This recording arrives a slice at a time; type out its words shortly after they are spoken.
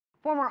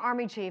Former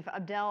Army Chief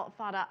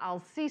Abdel-Fattah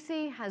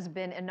al-Sisi has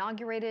been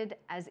inaugurated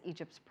as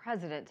Egypt's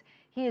president.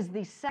 He is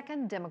the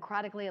second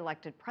democratically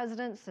elected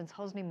president since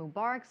Hosni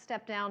Mubarak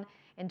stepped down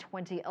in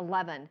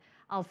 2011.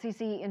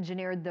 Al-Sisi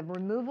engineered the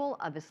removal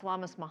of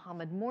Islamist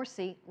Mohammed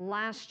Morsi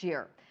last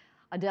year.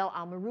 Adel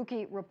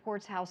al-Mahoruky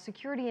reports how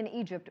security in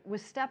Egypt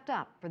was stepped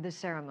up for this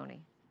ceremony.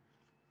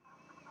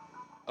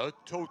 A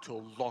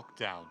total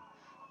lockdown.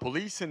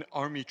 Police and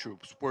army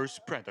troops were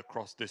spread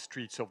across the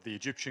streets of the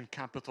Egyptian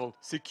capital,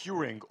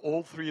 securing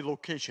all three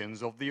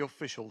locations of the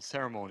official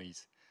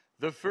ceremonies.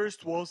 The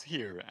first was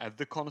here at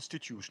the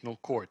Constitutional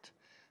Court.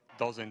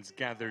 Dozens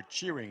gathered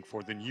cheering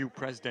for the new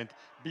president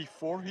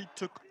before he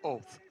took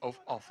oath of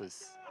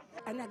office.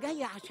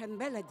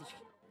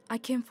 I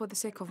came for the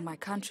sake of my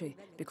country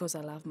because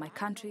I love my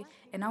country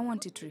and I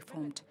want it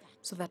reformed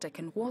so that I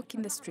can walk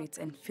in the streets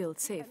and feel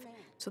safe,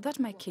 so that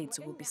my kids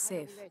will be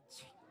safe.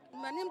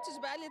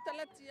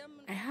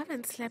 I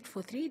haven't slept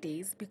for 3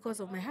 days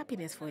because of my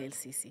happiness for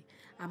el-Sisi.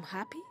 I'm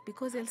happy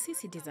because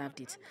el-Sisi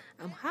deserved it.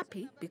 I'm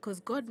happy because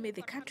God made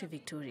the country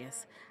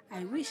victorious.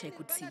 I wish I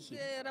could see him.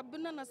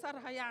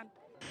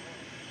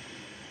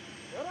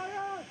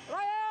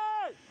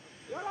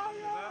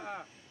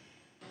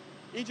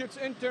 Egypt's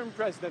interim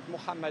president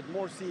Mohammed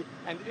Morsi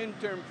and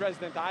interim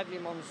president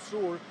Adel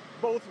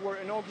both were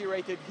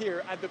inaugurated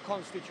here at the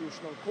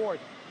Constitutional Court.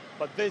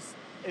 But this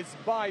is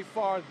by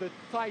far the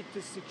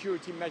tightest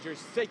security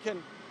measures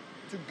taken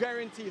to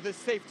guarantee the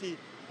safety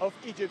of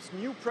Egypt's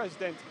new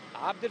president,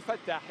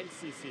 Abdel-Fattah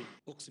el-Sisi.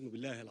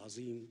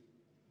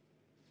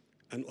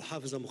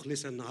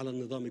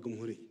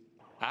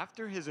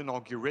 After his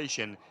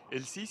inauguration,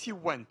 el-Sisi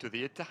went to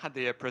the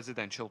Ittihadiyya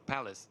presidential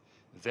palace.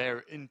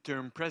 There,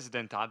 interim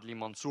president Adel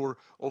Mansour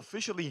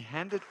officially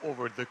handed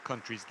over the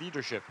country's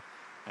leadership,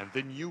 and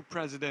the new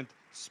president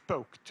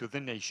spoke to the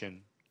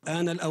nation.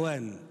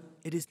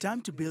 It is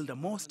time to build a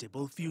more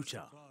stable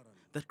future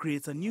that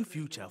creates a new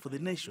future for the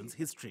nation's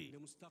history,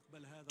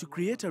 to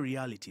create a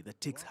reality that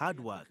takes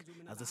hard work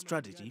as a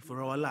strategy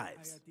for our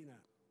lives,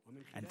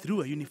 and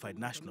through a unified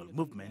national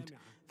movement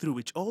through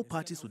which all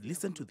parties would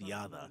listen to the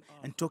other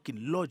and talk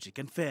in logic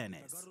and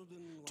fairness,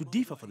 to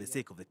differ for the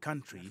sake of the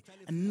country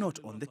and not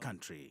on the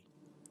country.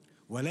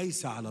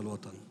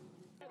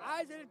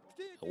 I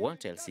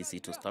want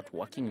el-Sisi to start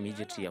working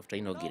immediately after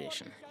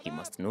inauguration. He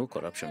must know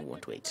corruption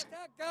won't wait.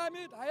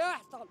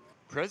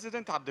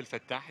 President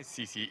Abdel-Fattah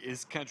el-Sisi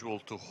is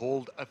scheduled to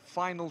hold a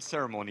final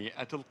ceremony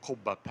at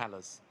al-Qubba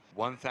Palace.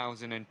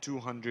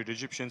 1,200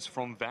 Egyptians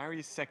from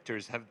various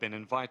sectors have been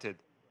invited.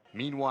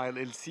 Meanwhile,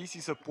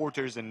 el-Sisi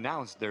supporters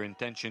announced their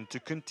intention to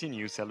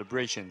continue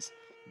celebrations.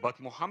 But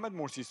Mohammed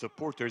Morsi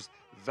supporters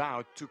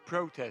vowed to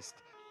protest,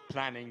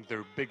 planning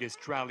their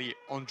biggest rally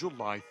on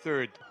July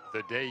 3rd,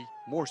 the day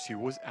Morsi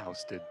was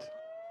ousted.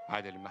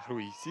 Adel,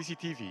 el-Mahrouky,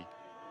 CCTV,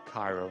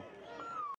 Cairo.